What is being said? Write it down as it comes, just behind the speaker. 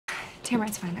Tamara,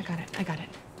 it's fine. I got it. I got it.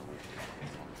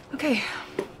 Okay.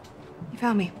 You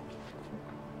found me.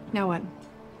 Now what?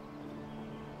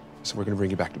 So we're gonna bring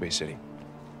you back to Bay City.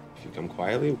 If you come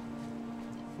quietly,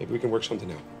 maybe we can work something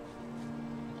out.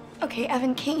 Okay,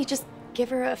 Evan, can't you just give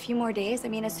her a few more days? I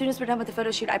mean, as soon as we're done with the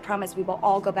photo shoot, I promise we will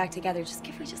all go back together. Just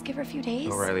give her a few days.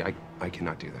 No, Riley, I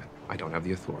cannot do that. I don't have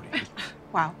the authority.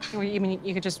 Wow. You mean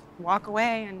you could just walk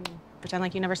away and pretend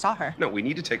like you never saw her? No, we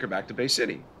need to take her back to Bay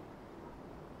City.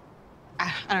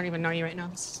 I don't even know you right now.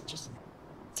 This is just...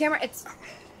 Tamara, it's...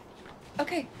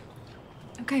 Okay.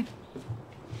 Okay.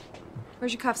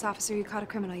 Where's your cuffs, officer? You caught a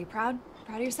criminal. You proud?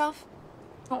 Proud of yourself?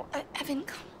 Oh, Evan,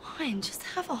 come on. Just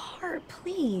have a heart,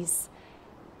 please.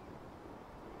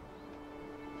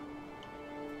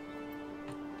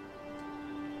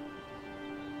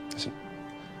 Listen,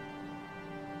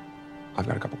 I've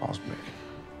got a couple calls to make.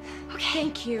 Okay.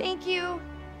 Thank you. Thank you. You're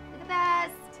the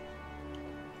best.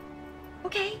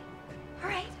 Okay. All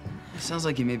right. It sounds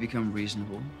like you may become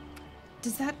reasonable.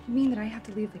 Does that mean that I have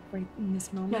to leave, like, right in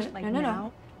this moment? No.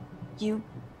 Now? You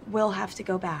will have to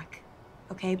go back,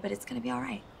 okay? But it's gonna be all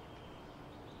right.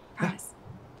 Promise.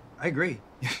 I agree.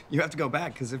 You have to go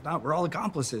back, because if not, we're all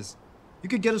accomplices. You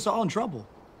could get us all in trouble.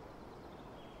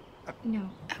 No.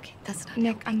 Okay, that's not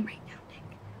Nick, helping right now,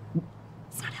 Nick.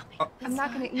 It's not helping. I'm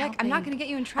not gonna, Nick, I'm not gonna get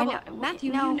you in trouble. I know.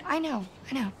 Matthew, No, you... I know.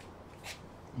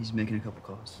 He's making a couple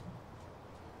calls.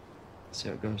 See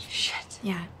how it goes. Shit.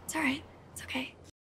 Yeah, it's all right. It's okay.